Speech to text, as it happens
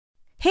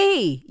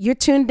Hey, you're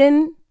tuned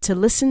in to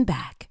Listen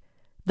Back,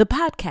 the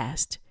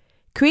podcast,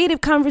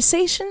 creative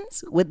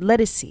conversations with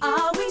Lettucey.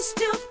 Are we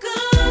still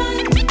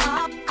good?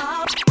 Are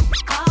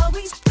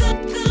we still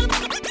good?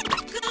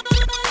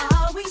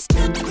 Are we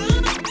still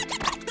good?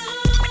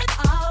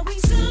 Are we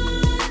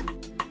good?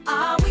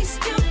 Are we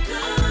still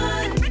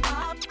good?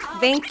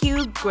 Thank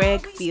you,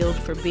 Greg Field,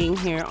 for being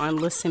here on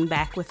Listen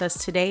Back with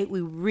us today.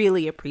 We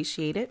really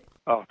appreciate it.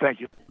 Oh, thank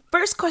you.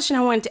 First question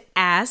I wanted to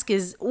ask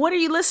is, what are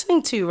you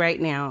listening to right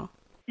now?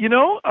 You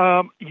know,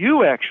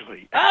 you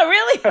actually. Oh,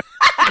 really?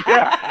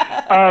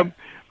 Yeah.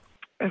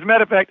 As a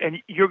matter of fact, and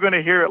you're going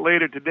to hear it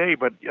later today,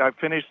 but I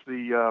finished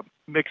the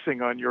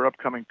mixing on your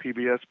upcoming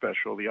PBS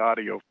special, the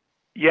audio.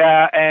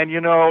 Yeah, and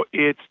you know,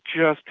 it's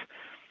just,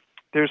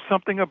 there's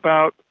something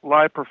about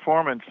live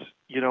performance,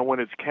 you know, when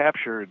it's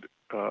captured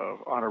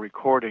on a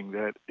recording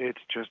that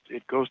it's just,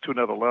 it goes to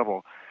another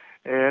level.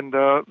 And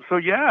so,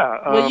 yeah.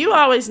 Well, you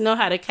always know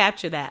how to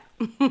capture that.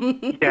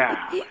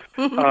 Yeah.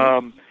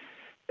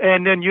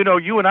 And then, you know,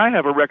 you and I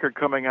have a record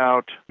coming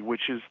out,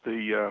 which is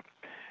the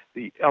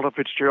Ella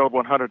Fitzgerald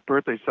 100th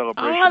birthday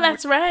celebration. Oh,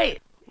 that's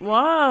right.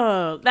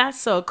 Whoa, that's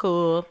so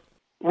cool.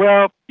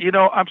 Well, you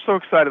know, I'm so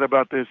excited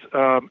about this.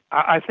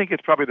 I think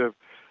it's probably the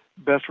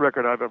best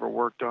record I've ever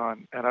worked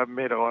on, and I've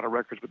made a lot of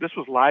records, but this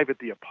was live at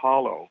the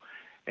Apollo.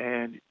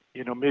 And,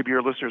 you know, maybe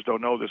your listeners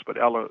don't know this,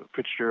 but Ella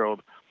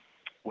Fitzgerald,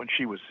 when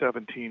she was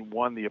 17,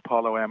 won the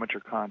Apollo Amateur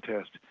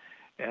Contest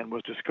and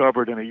was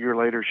discovered, and a year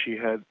later she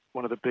had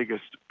one of the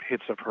biggest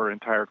hits of her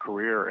entire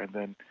career, and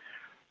then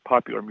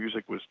popular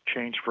music was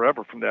changed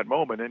forever from that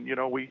moment. And, you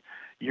know,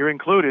 you're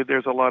included.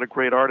 There's a lot of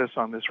great artists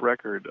on this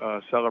record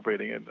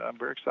celebrating, and I'm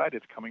very excited.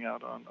 It's coming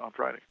out on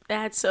Friday.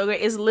 That's so great.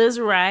 Is Liz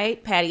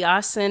Wright, Patty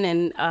Austin,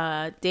 and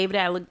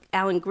David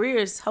Alan Greer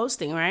is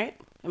hosting, right?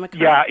 Am I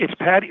correct? Yeah, it's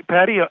Patty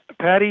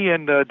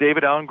and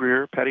David Alan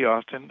Greer, Patty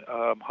Austin,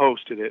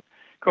 co-hosted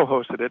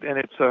it, and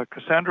it's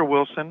Cassandra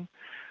Wilson,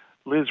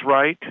 Liz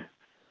Wright,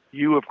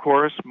 you, of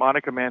course,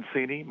 Monica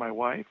Mancini, my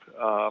wife,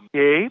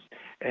 Gabe,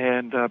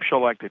 and she'll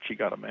like that she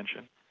got a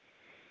mention.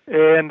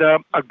 And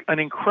an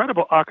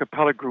incredible a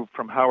cappella group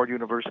from Howard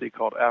University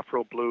called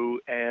Afro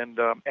Blue and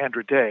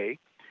Andra Day.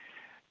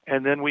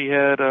 And then we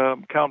had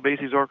Count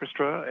Basie's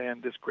orchestra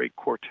and this great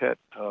quartet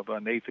of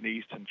Nathan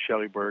East and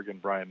Shelley Berg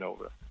and Brian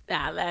Nova.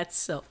 Ah, that's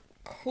so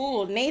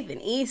cool. Nathan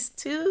East,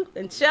 too,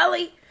 and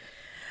Shelley.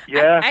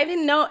 Yeah. I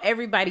didn't know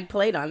everybody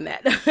played on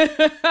that.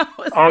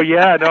 Oh,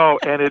 yeah, no,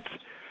 and it's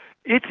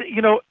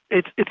you know,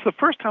 it's the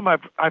first time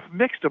I've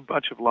mixed a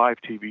bunch of live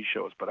TV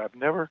shows, but I've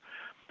never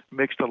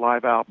mixed a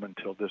live album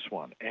until this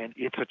one. And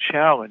it's a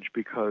challenge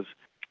because,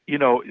 you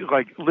know,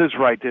 like Liz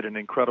Wright did an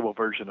incredible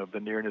version of The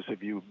Nearness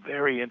of You,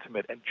 very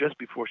intimate, and just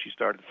before she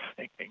started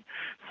singing,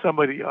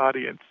 somebody in the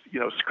audience, you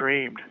know,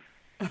 screamed.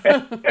 And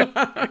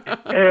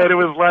it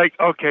was like,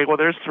 okay, well,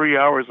 there's 3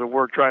 hours of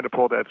work trying to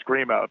pull that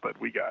scream out,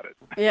 but we got it.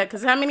 Yeah,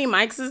 because how many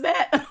mics is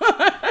that?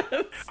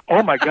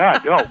 Oh, my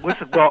God. No,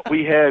 listen, well,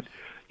 we had,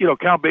 you know,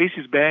 Count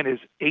Basie's band is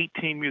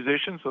 18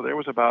 musicians, so there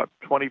was about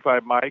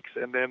 25 mics,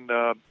 and then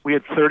we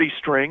had 30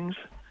 strings.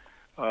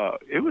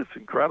 It was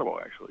incredible,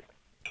 actually.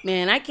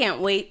 Man, I can't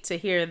wait to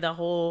hear the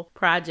whole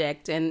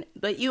project.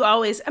 But you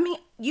always, I mean,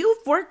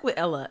 you've worked with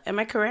Ella, am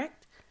I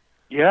correct?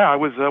 Yeah, I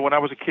was when I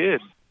was a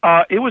kid.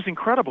 It was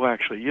incredible,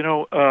 actually. You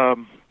know,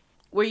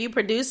 were you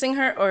producing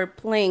her or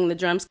playing the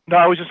drums? No,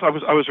 I was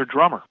her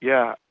drummer.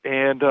 Yeah,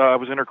 and I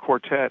was in her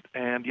quartet,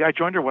 and yeah, I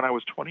joined her when I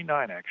was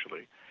 29,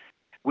 actually.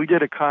 We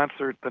did a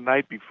concert the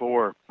night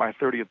before my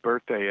 30th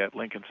birthday at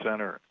Lincoln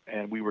Center,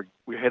 and we were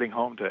heading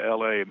home to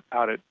L.A.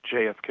 out at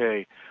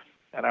JFK,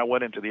 and I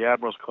went into the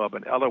Admirals Club,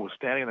 and Ella was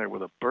standing there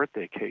with a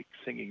birthday cake,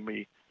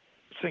 singing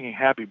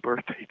 "Happy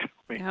Birthday" to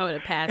me. I would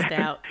have passed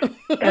out.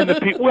 And the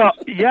people, well,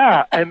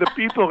 yeah, and the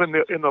people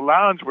in the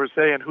lounge were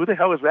saying, "Who the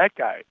hell is that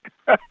guy?"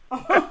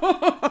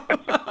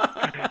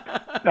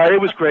 No, it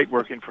was great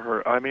working for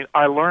her. I mean,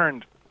 I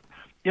learned.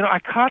 You know, I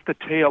caught the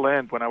tail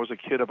end when I was a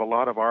kid of a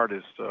lot of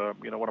artists.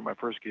 You know, one of my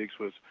first gigs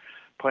was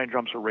playing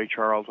drums for Ray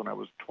Charles when I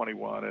was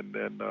 21, and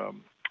then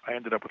I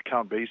ended up with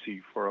Count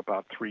Basie for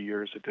about 3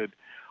 years. I did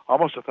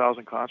almost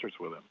 1,000 concerts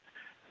with him,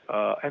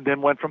 and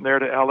then went from there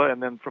to Ella,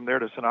 and then from there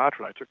to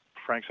Sinatra. I took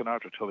Frank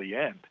Sinatra till the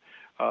end.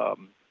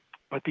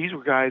 But these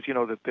were guys, you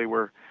know, that they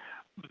were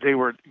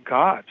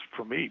gods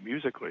for me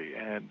musically,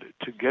 and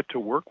to get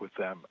to work with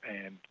them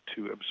and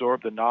to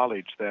absorb the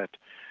knowledge that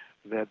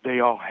they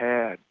all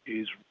had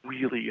is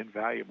really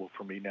invaluable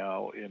for me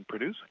now in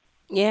producing.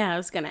 Yeah, I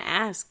was going to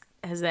ask,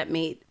 has that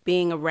made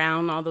being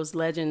around all those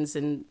legends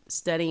and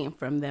studying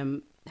from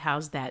them,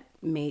 how's that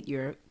made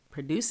your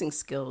producing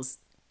skills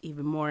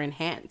even more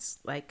enhanced?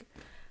 Like,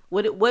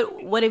 what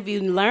have you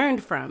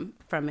learned from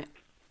it?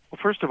 Well,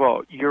 first of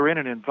all, you're in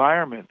an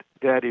environment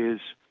that is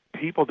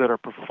people that are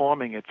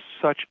performing at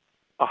such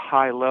a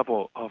high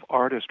level of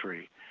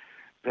artistry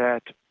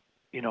that,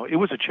 you know, it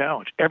was a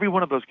challenge. Every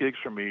one of those gigs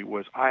for me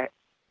was I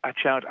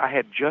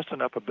had just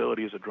enough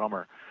ability as a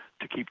drummer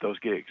to keep those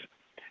gigs,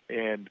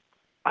 and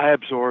I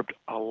absorbed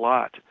a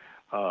lot.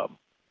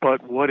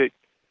 But what it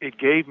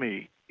gave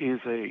me is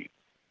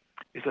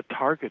is a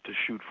target to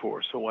shoot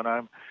for. So when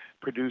I'm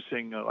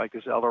producing like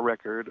this Ella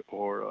record,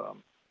 or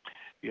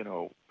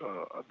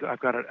I've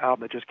got an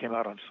album that just came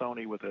out on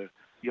Sony with a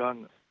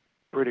young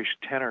British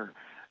tenor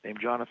named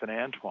Jonathan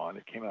Antoine.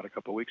 It came out a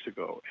couple of weeks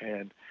ago,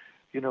 and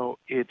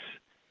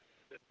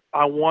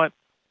I want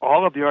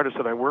all of the artists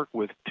that I work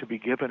with to be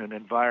given an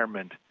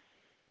environment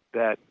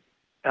that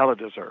Ella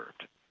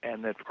deserved,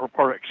 and that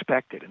or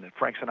expected, and that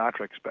Frank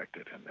Sinatra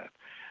expected, and that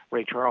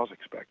Ray Charles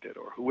expected,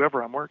 or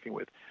whoever I'm working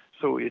with.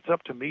 So it's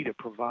up to me to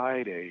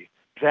provide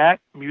that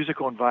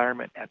musical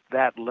environment at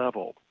that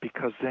level,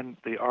 because then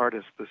the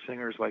artists, the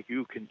singers like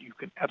you can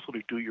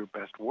absolutely do your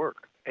best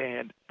work.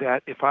 And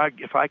that if I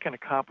can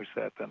accomplish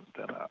that, then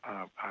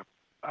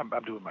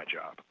I'm doing my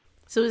job.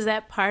 So is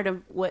that part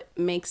of what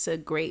makes a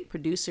great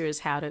producer, is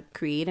how to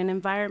create an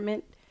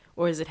environment?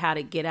 Or is it how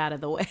to get out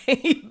of the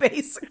way,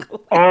 basically?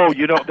 Oh,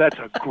 that's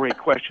a great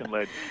question,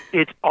 Led.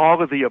 It's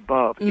all of the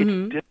above. Mm-hmm.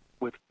 It's different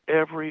with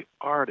every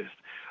artist.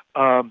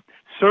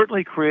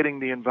 Certainly creating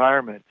the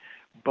environment,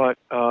 but,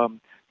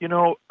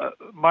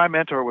 my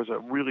mentor was a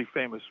really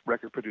famous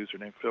record producer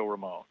named Phil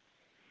Ramone.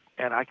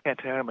 And I can't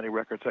tell you how many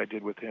records I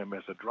did with him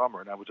as a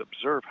drummer, and I would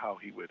observe how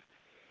he would.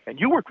 And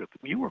you worked with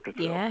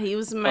Phil. Yeah, he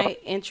was my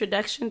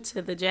introduction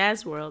to the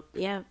jazz world.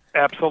 Yeah.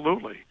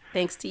 Absolutely.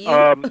 Thanks to you.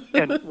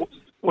 And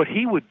what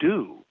he would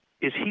do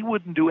is he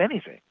wouldn't do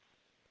anything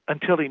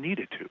until he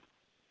needed to.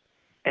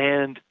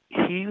 And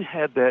he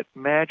had that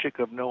magic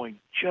of knowing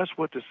just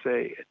what to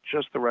say at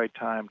just the right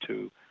time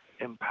to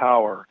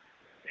empower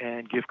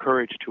and give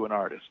courage to an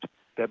artist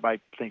that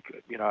might think,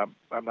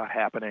 I'm not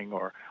happening,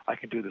 or I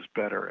can do this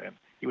better. And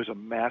he was a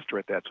master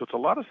at that. So it's a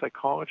lot of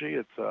psychology.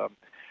 It's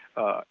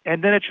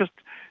and then it's just,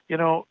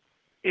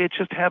 it's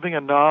just having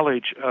a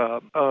knowledge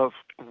of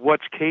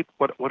what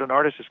an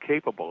artist is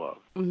capable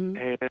of.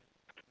 Mm-hmm.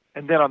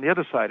 And then on the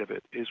other side of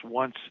it is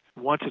once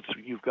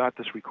you've got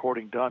this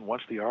recording done,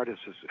 once the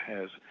artist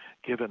has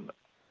given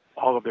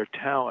all of their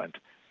talent,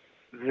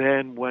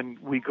 then when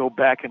we go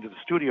back into the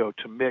studio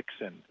to mix,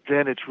 and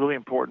then it's really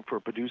important for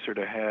a producer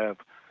to have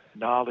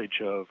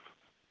knowledge of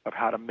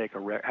how to make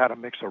how to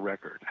mix a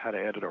record, how to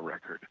edit a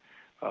record.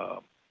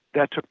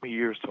 That took me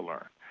years to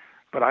learn.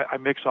 But I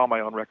mix all my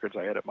own records,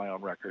 I edit my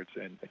own records,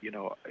 and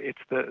it's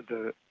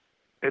the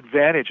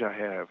advantage I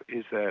have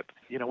is that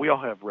we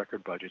all have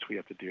record budgets we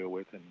have to deal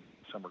with, and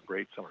some are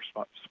great, some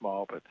are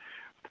small, but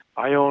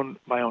I own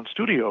my own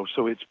studio,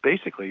 so it's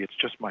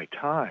just my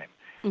time.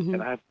 Mm-hmm.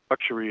 And I have the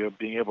luxury of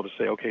being able to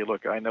say, okay,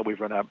 look, I know we've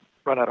run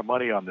out of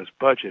money on this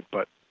budget,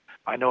 but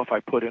I know if I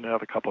put in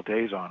another couple of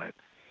days on it,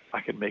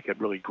 I can make it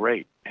really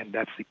great. And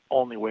that's the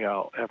only way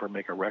I'll ever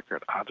make a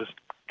record. I'll just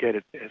get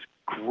it as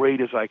great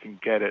as I can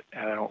get it.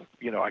 And I don't,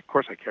 of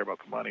course I care about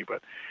the money,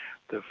 but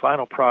the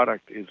final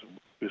product is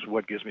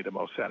what gives me the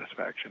most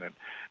satisfaction, and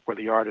where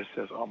the artist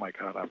says, oh my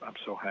God, I'm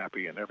so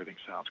happy and everything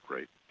sounds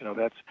great.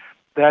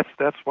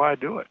 That's why I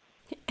do it.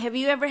 Have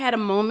you ever had a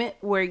moment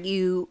where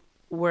you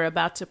were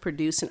about to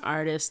produce an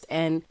artist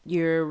and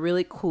you're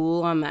really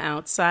cool on the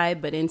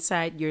outside, but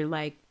inside you're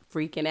like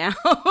freaking out,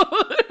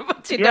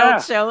 but you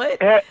don't show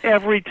it?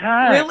 Every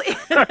time. Really?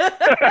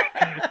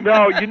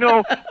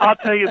 No, I'll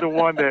tell you the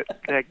one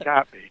that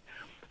got me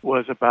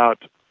was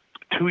about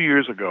 2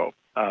 years ago.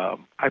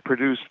 I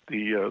produced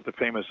the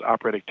famous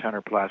operatic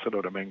tenor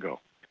Placido Domingo,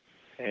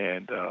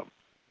 and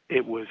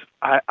it was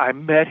I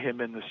met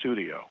him in the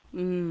studio,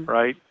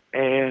 right?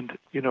 And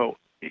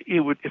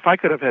it would, if I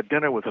could have had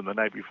dinner with him the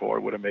night before,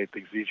 it would have made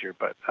things easier.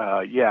 But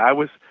I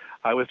was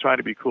trying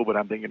to be cool, but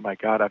I'm thinking, my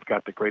God, I've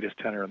got the greatest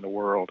tenor in the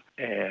world,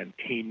 and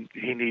he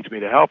needs me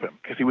to help him,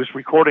 because he was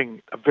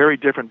recording a very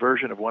different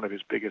version of one of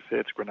his biggest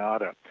hits,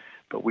 Granada.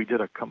 But we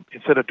did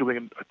instead of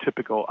doing a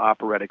typical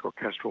operatic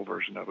orchestral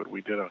version of it,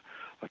 we did a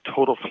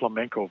total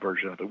flamenco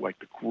version of it, like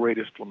the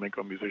greatest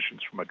flamenco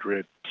musicians from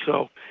Madrid.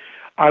 So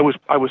I was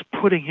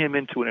putting him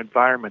into an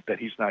environment that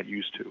he's not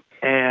used to.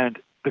 And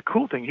the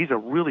cool thing, he's a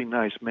really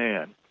nice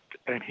man,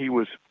 and he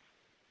was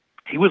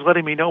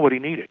letting me know what he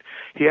needed.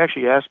 He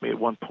actually asked me at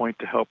one point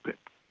to help him,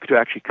 to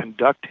actually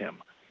conduct him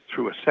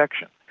through a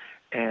section.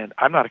 And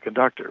I'm not a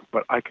conductor,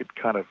 but I could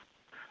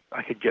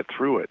get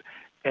through it.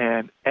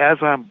 And as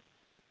I'm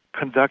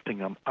conducting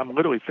him, I'm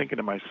literally thinking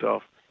to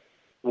myself,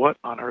 what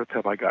on earth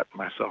have I gotten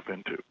myself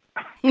into?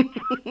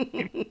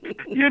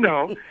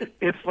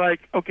 It's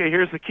like, okay,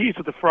 here's the keys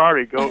to the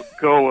Ferrari. Go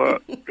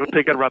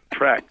take it around the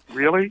track.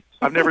 Really?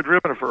 I've never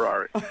driven a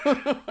Ferrari.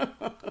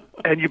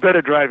 And you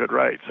better drive it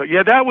right. So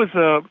yeah, that was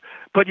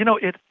but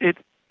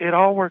it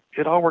all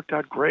worked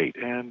out great,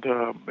 and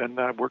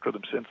I've worked with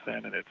him since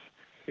then, and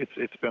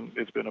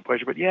it's been a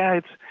pleasure. But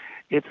yeah,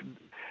 it's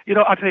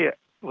I'll tell you,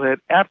 that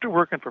after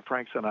working for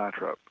Frank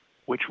Sinatra,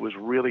 which was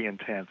really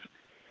intense,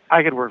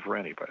 I could work for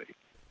anybody.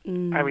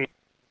 I mean,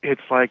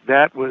 it's like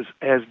that was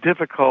as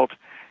difficult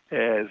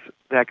as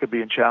that could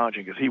be, and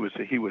challenging, because he was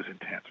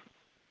intense.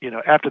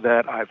 After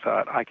that, I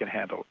thought I can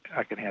handle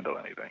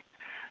anything.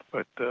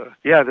 But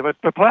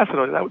but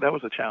Placido, that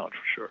was a challenge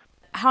for sure.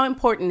 How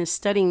important is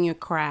studying your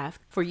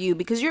craft for you?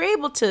 Because you're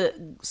able to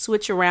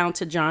switch around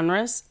to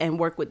genres and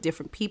work with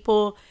different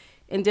people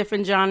in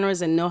different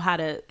genres and know how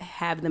to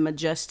have them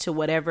adjust to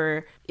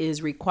whatever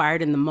is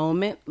required in the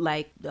moment,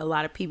 like a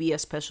lot of PBS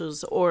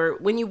specials, or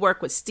when you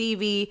work with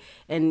Stevie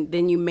and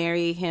then you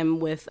marry him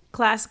with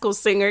classical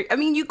singer. I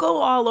mean, you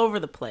go all over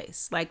the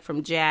place, like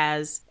from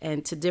jazz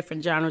and to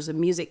different genres of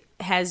music.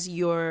 Has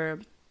your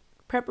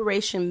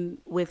preparation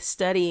with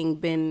studying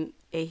been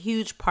a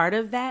huge part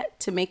of that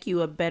to make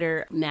you a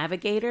better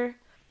navigator?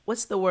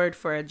 What's the word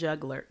for a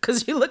juggler?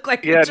 Because you look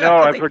like you're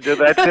juggling. I've heard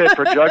that's it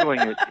for juggling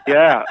it.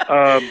 Yeah,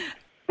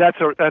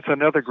 that's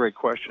another great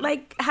question.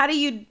 Like,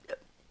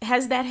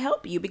 has that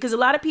helped you? Because a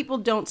lot of people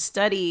don't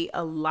study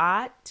a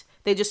lot;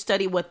 they just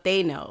study what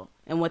they know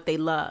and what they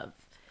love.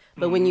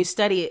 But when you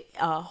study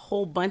a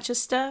whole bunch of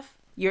stuff,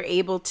 you're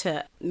able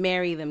to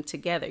marry them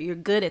together. You're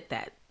good at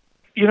that.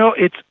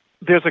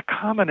 There's a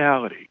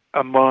commonality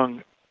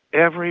among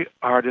every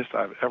artist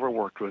I've ever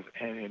worked with,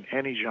 and in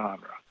any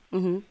genre.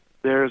 Mm-hmm.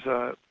 There's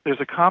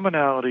a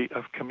commonality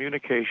of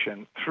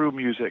communication through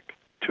music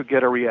to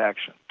get a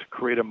reaction, to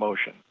create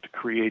emotion, to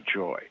create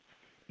joy,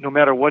 no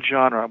matter what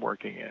genre I'm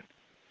working in.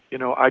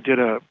 I did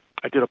a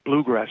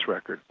bluegrass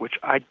record, which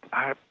I've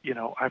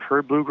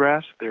heard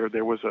bluegrass.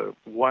 There was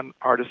one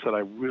artist that I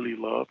really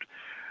loved,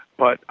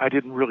 but I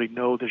didn't really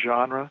know the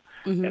genre.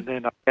 Mm-hmm. And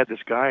then I had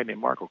this guy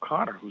named Mark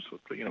O'Connor, who's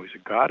he's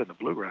a god in the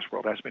bluegrass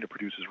world, asked me to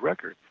produce his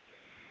record,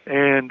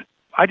 and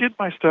I did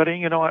my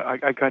studying.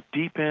 I got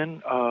deep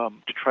in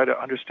to try to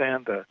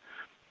understand the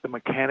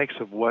mechanics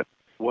of what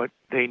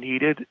they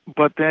needed.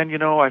 But then,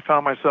 I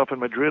found myself in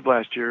Madrid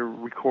last year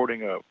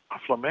recording a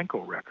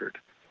flamenco record.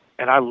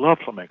 And I love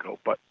flamenco,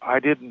 but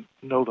I didn't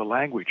know the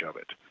language of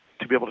it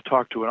to be able to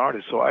talk to an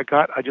artist. So I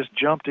just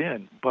jumped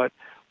in. But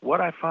what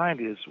I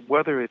find is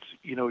whether it's,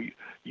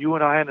 you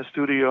and I in the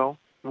studio,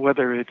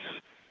 whether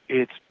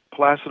it's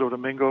Placido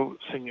Domingo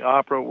singing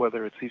opera,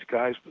 whether it's these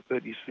guys,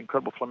 these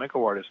incredible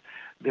flamenco artists,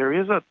 there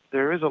is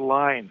a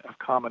line of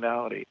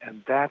commonality,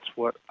 and that's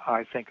what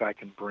I think I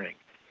can bring.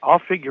 I'll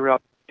figure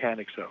out the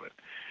mechanics of it,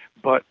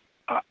 but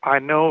I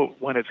know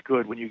when it's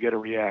good when you get a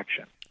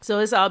reaction. So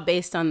it's all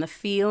based on the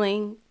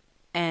feeling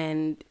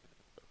and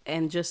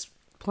just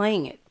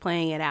playing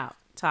it out,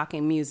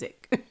 talking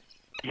music.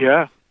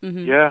 Yeah,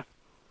 mm-hmm. Yeah.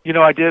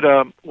 I did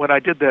when I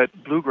did that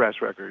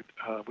bluegrass record.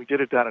 We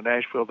did it down in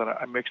Nashville. Then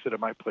I mixed it at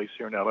my place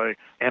here in L.A.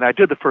 And I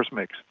did the first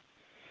mix,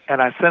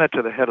 and I sent it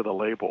to the head of the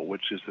label,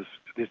 which is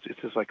this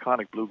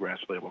iconic bluegrass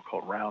label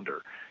called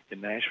Rounder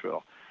in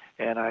Nashville.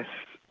 And I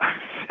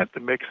sent the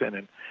mix in,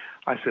 and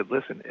I said,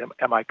 "Listen,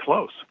 am I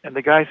close?" And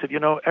the guy said,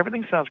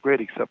 "Everything sounds great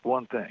except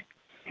one thing."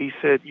 He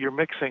said, "You're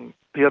mixing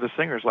the other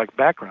singers like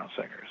background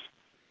singers."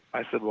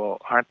 I said, "Well,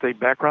 aren't they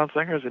background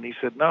singers?" And he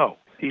said, "No."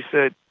 He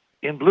said,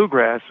 in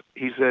bluegrass,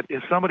 he said,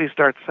 if somebody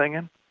starts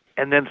singing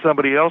and then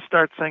somebody else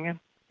starts singing,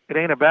 it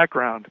ain't a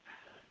background.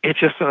 It's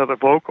just another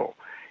vocal.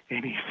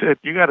 And he said,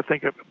 you got to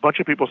think of a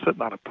bunch of people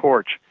sitting on a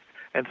porch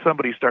and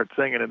somebody starts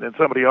singing and then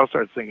somebody else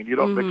starts singing. You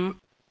don't mix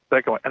the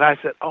second one. And I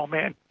said, oh,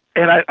 man.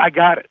 And I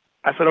got it.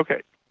 I said,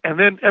 okay. And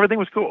then everything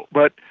was cool.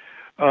 But,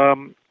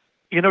 and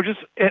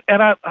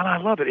I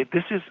love it.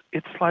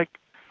 It's like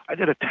I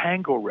did a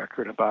tango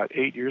record about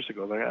 8 years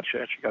ago that I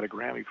actually got a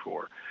Grammy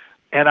for.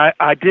 And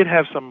I did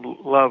have some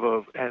love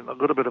of and a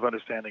little bit of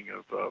understanding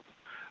of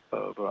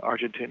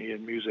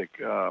Argentinian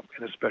music,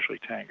 and especially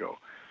tango.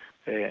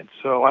 And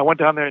so I went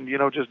down there and,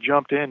 just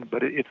jumped in.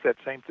 But it's that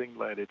same thing,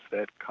 Led. It's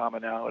that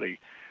commonality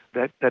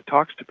that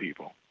talks to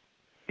people.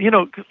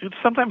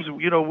 Sometimes,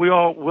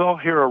 we'll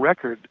hear a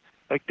record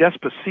like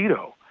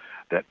Despacito,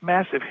 that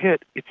massive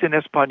hit. It's in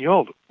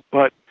Espanol.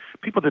 But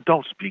people that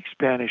don't speak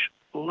Spanish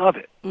love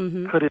it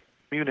because it's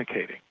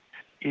communicating.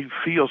 You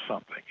feel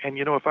something. And,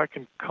 if I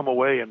can come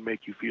away and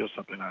make you feel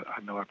something, I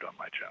know I've done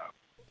my job.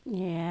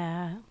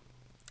 Yeah.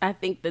 I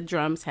think the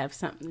drums have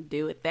something to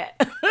do with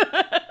that.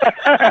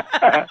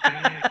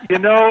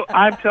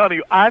 I'm telling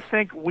you, I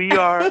think we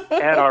are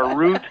at our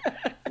root.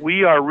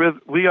 We are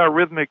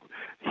rhythmic.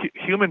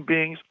 Human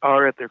beings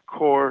are at their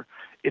core.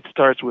 It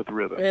starts with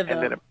rhythm. And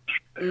then it,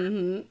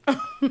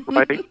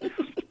 right?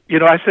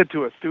 I said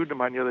to a student of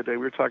mine the other day, we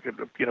were talking,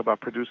 about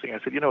producing. I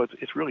said,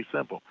 it's really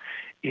simple.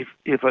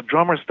 If a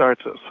drummer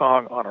starts a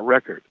song on a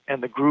record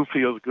and the groove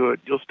feels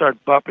good, you'll start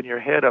bumping your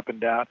head up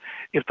and down.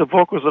 If the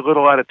vocal's a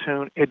little out of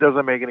tune, it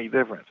doesn't make any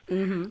difference.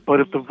 Mm-hmm.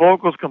 But if the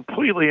vocal's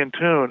completely in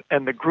tune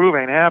and the groove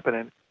ain't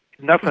happening,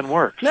 nothing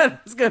works.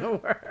 Nothing's gonna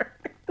work.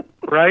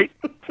 Right?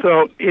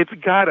 So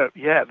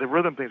the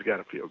rhythm thing's got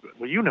to feel good.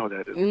 Well, you know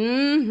that, isn't it?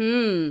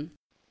 Mm-hmm.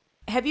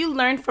 Have you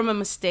learned from a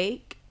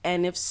mistake?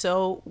 And if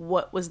so,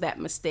 what was that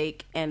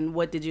mistake, and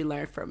what did you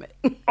learn from it?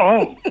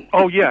 Oh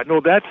yeah.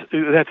 No, that's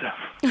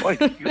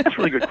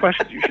really good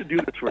questions. You should do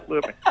this for a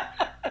living.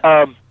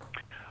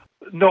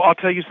 No, I'll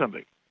tell you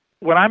something.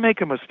 When I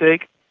make a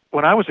mistake,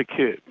 when I was a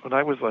kid, when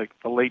I was like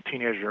a late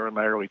teenager in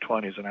my early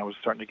 20s, and I was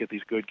starting to get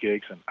these good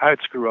gigs, and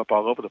I'd screw up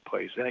all over the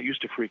place, and it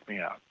used to freak me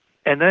out.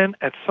 And then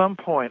at some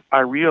point, I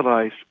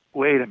realized,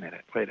 wait a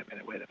minute.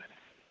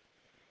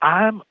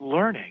 I'm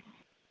learning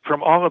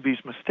from all of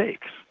these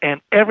mistakes, and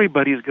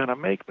everybody's going to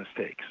make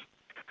mistakes.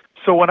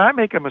 So when I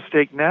make a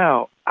mistake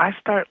now, I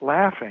start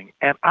laughing,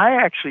 and I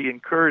actually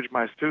encourage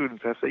my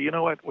students. I say, you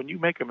know what? When you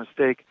make a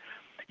mistake,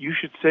 you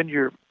should send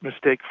your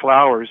mistake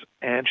flowers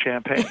and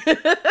champagne.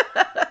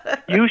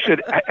 You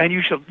should, and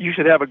you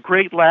should have a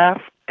great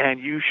laugh, and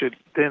you should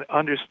then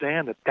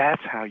understand that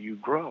that's how you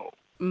grow.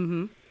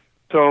 Mm-hmm.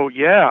 So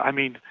yeah, I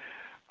mean,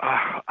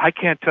 I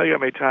can't tell you how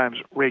many times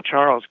Ray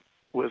Charles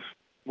was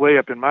way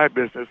up in my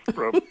business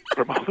from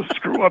all the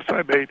screw ups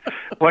I made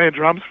playing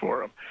drums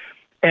for him.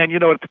 And, you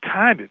know, at the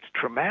time, it's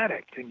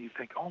traumatic, and you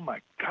think, oh, my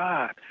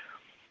God.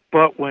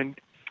 But when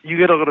you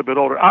get a little bit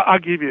older, I'll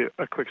give you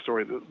a quick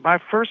story. My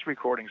first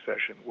recording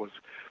session was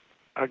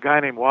a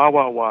guy named Wah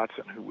Wah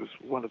Watson, who was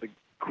one of the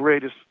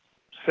greatest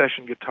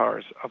session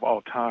guitarists of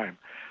all time,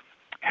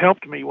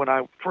 helped me when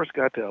I first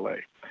got to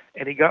L.A.,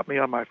 and he got me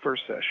on my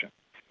first session,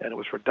 and it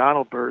was for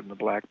Donald Byrd and the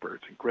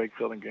Blackbirds, and Greg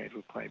Fillinganes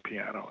was playing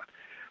piano. And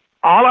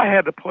all I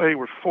had to play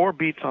were 4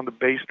 beats on the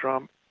bass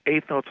drum,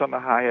 8 notes on the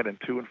hi-hat, and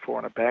 2 and 4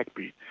 on a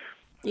backbeat.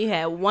 You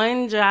had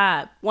one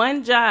job,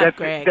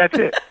 Greg. That's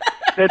it.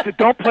 That's it.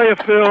 Don't play a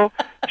fill.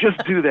 Just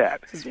do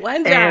that. Just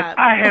one job.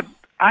 And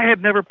I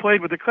had never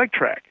played with a click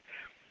track,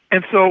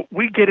 and so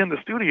we get in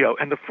the studio,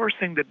 and the first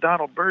thing that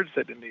Donald Byrd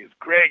said to me is,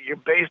 "Greg, your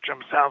bass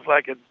drum sounds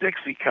like a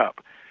Dixie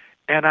cup,"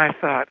 and I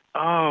thought,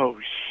 "Oh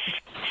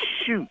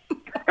shoot,"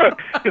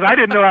 because I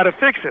didn't know how to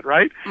fix it,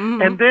 right?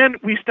 Mm-hmm. And then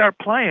we start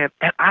playing,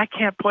 and I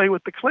can't play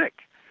with the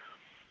click,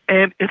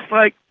 and it's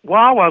like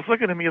Wah Wah's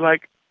looking at me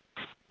like,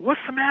 what's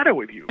the matter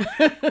with you?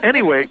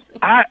 Anyway,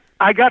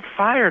 I got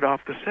fired off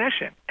the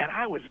session, and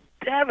I was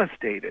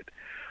devastated.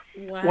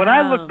 Wow. When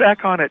I look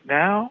back on it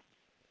now,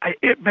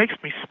 it makes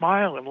me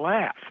smile and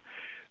laugh,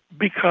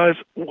 because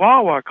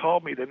Wah Wah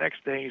called me the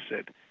next day. He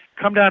said,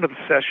 come down to the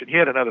session. He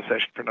had another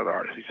session for another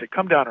artist. He said,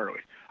 come down early.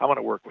 I want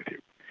to work with you.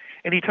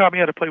 And he taught me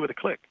how to play with a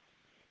click.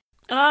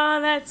 Oh,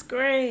 that's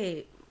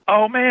great.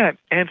 Oh, man.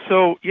 And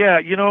so, yeah,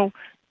 you know,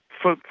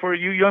 for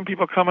you young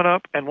people coming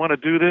up and want to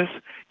do this,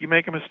 you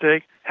make a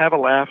mistake, have a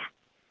laugh,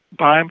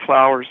 buy them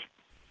flowers,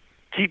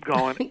 keep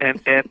going,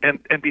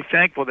 and be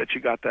thankful that you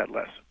got that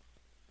lesson.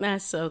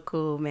 That's so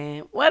cool,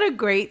 man. What a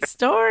great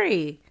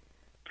story.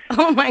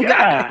 Oh, my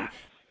God.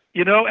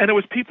 You know, and it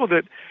was people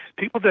that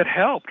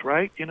helped,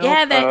 right? You know,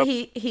 yeah, that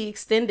he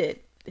extended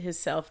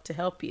himself to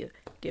help you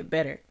get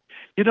better.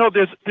 You know,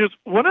 there's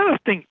one other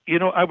thing. You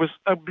know, I was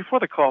before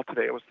the call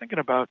today, I was thinking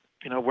about,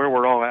 you know, where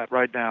we're all at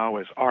right now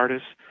as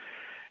artists,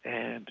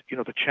 and you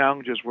know, the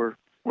challenges we're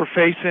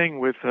facing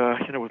with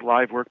you know, with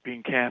live work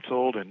being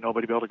canceled and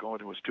nobody be able to go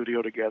into a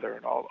studio together,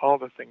 and all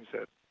the things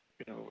that,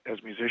 you know,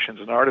 as musicians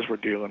and artists we're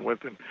dealing with,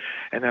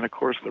 and then of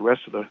course the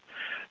rest of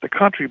the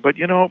country. But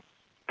you know,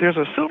 there's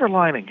a silver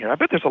lining here. I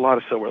bet there's a lot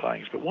of silver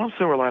linings, but one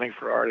silver lining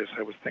for artists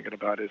I was thinking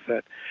about is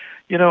that,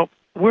 you know,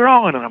 we're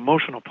all in an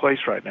emotional place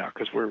right now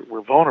because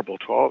we're vulnerable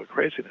to all the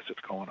craziness that's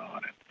going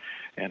on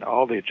and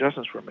all the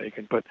adjustments we're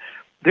making. But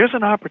there's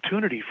an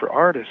opportunity for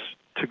artists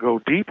to go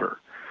deeper,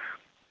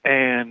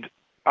 and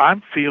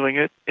I'm feeling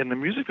it in the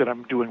music that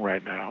I'm doing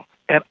right now.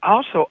 And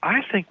also,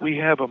 I think we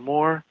have a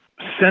more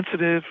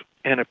sensitive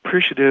and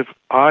appreciative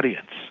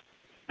audience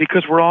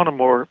because we're on a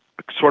more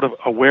sort of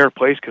aware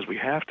place because we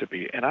have to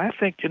be. And I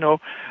think, you know,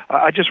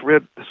 I just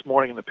read this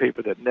morning in the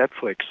paper that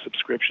Netflix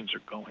subscriptions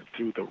are going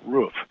through the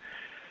roof.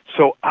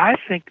 So I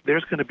think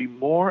there's going to be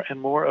more and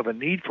more of a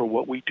need for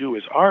what we do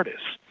as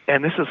artists.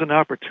 And this is an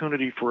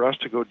opportunity for us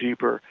to go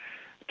deeper,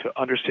 to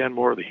understand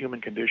more of the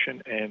human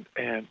condition and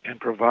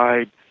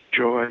provide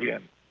joy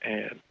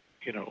and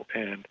you know,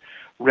 and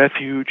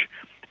refuge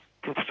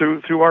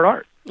through our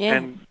art. Yeah.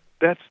 And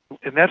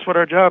that's what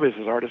our job is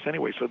as artists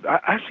anyway. So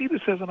I see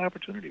this as an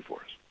opportunity for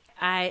us.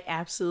 I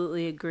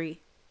absolutely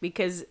agree,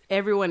 because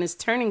everyone is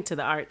turning to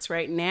the arts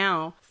right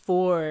now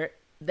for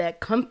that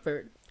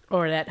comfort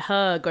or that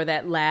hug or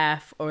that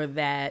laugh or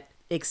that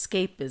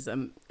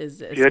escapism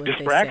is what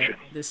distraction.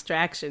 They say.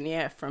 Distraction,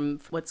 yeah,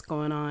 from what's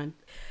going on.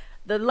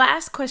 The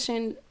last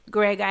question,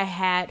 Greg, I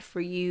had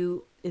for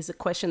you is a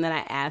question that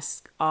I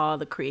ask all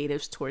the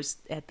creatives towards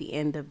at the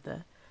end of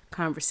the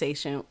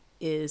conversation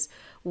is,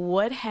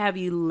 what have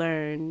you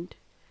learned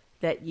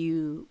that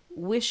you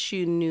wish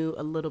you knew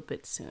a little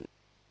bit sooner?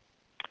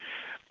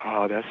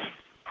 Oh,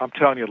 I'm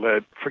telling you,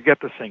 Led,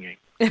 forget the singing.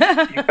 You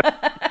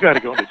got to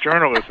go into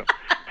journalism.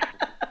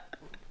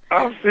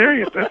 I'm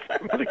serious. That's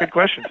really good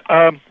questions.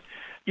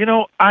 You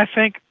know, I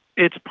think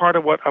it's part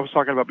of what I was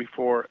talking about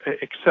before.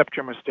 Accept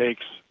your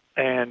mistakes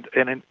and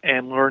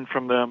learn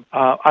from them.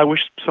 I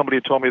wish somebody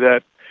had told me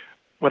that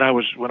when I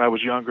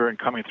was younger and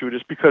coming through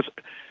this, because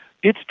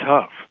it's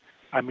tough.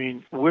 I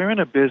mean, we're in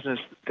a business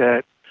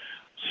that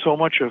so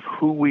much of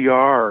who we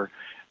are,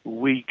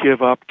 we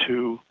give up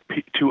to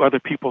other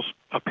people's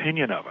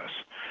opinion of us.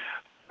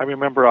 I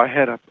remember I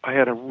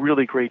had a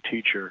really great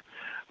teacher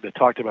that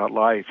talked about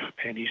life,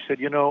 and he said,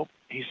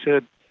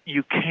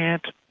 you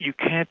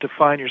can't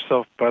define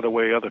yourself by the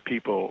way other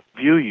people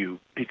view you,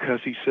 because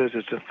he says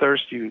it's a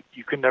thirst you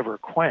can never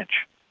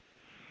quench.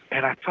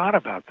 And I thought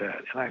about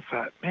that, and I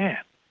thought, man,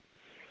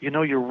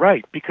 you're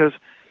right, because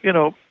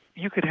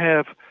you could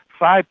have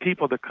 5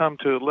 people that come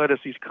to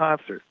Lettucey's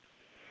concert,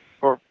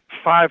 or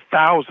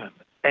 5,000,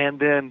 and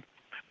then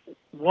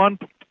a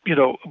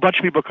bunch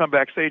of people come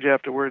backstage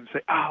afterward and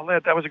say, "Oh,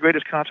 Led, that was the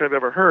greatest concert I've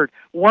ever heard."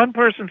 One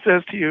person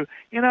says to you,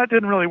 "It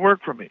didn't really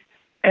work for me."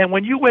 And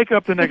when you wake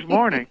up the next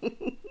morning,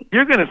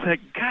 you're going to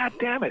think, "God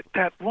damn it,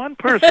 that one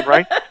person,"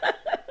 right?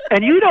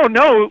 And you don't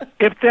know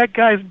if that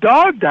guy's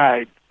dog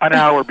died an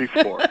hour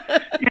before,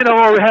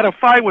 or had a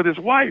fight with his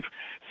wife.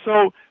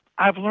 So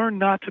I've learned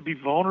not to be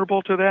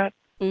vulnerable to that.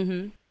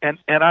 Mm-hmm.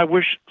 And I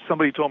wish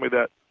somebody told me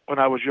that when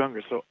I was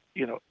younger. So,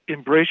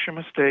 embrace your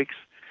mistakes.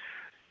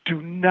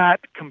 Do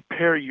not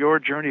compare your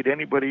journey to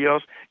anybody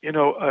else.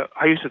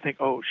 I used to think,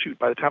 oh, shoot,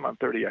 by the time I'm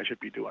 30, I should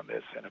be doing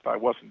this. And if I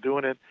wasn't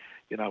doing it,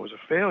 I was a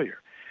failure.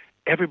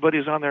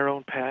 Everybody's on their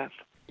own path.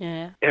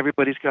 Yeah.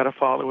 Everybody's got to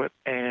follow it.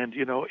 And,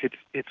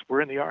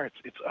 we're in the arts.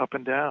 It's up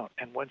and down.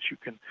 And once you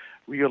can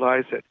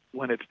realize that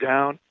when it's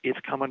down, it's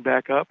coming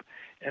back up.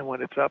 And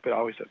when it's up, it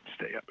always has to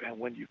stay up. And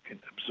when you can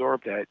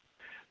absorb that,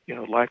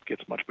 life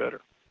gets much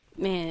better.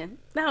 Man,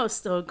 that was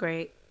so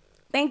great.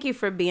 Thank you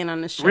for being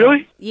on the show.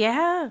 Really?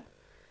 Yeah.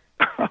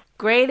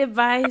 Great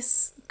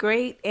advice,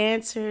 great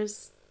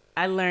answers.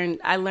 I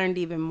learned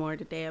even more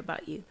today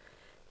about you.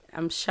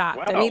 I'm shocked.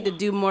 Wow. I need to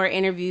do more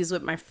interviews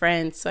with my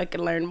friends so I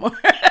can learn more.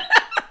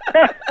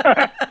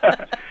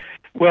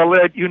 Well,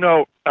 Led, you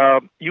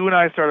and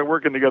I started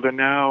working together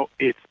now,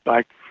 it's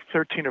like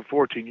 13 or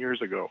 14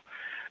 years ago.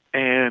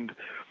 And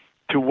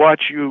to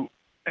watch you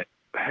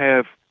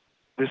have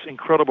this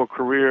incredible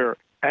career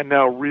and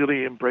now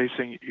really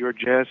embracing your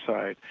jazz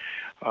side,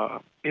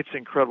 it's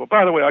incredible.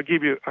 By the way, I'll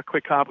give you a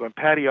quick compliment.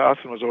 Patty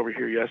Austin was over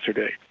here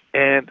yesterday,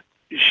 and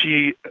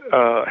she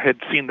had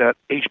seen that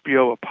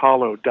HBO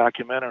Apollo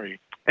documentary,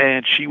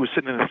 and she was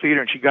sitting in the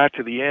theater, and she got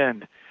to the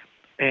end,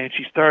 and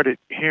she started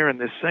hearing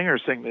this singer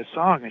sing this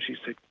song, and she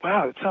said,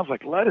 "Wow, it sounds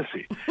like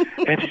Ledisi."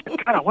 And she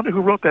said, "God, I wonder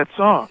who wrote that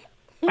song."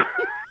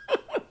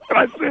 And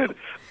I said,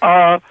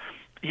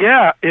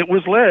 yeah, it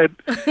was Led.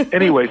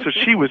 Anyway, so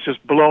she was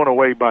just blown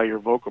away by your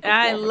vocal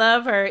performance. I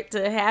love her.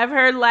 To have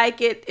her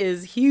like it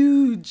is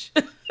huge.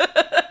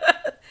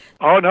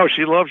 Oh, no,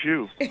 she loves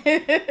you.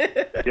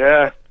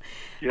 Yeah.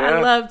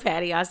 I love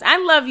Patty Austin. I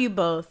love you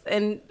both.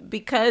 And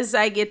because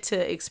I get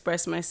to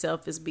express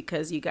myself is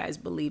because you guys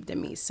believed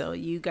in me. So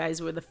you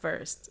guys were the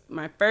first.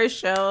 My first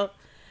show,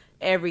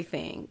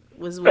 everything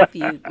was with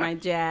you, my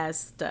jazz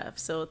stuff.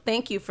 So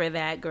thank you for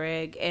that,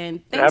 Greg.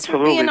 And thanks for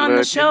being on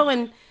the show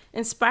and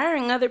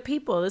inspiring other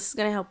people. This is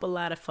going to help a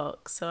lot of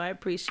folks. So I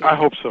appreciate it. I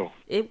hope so.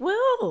 It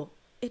will.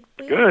 It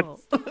will.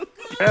 Good.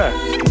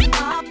 Yeah.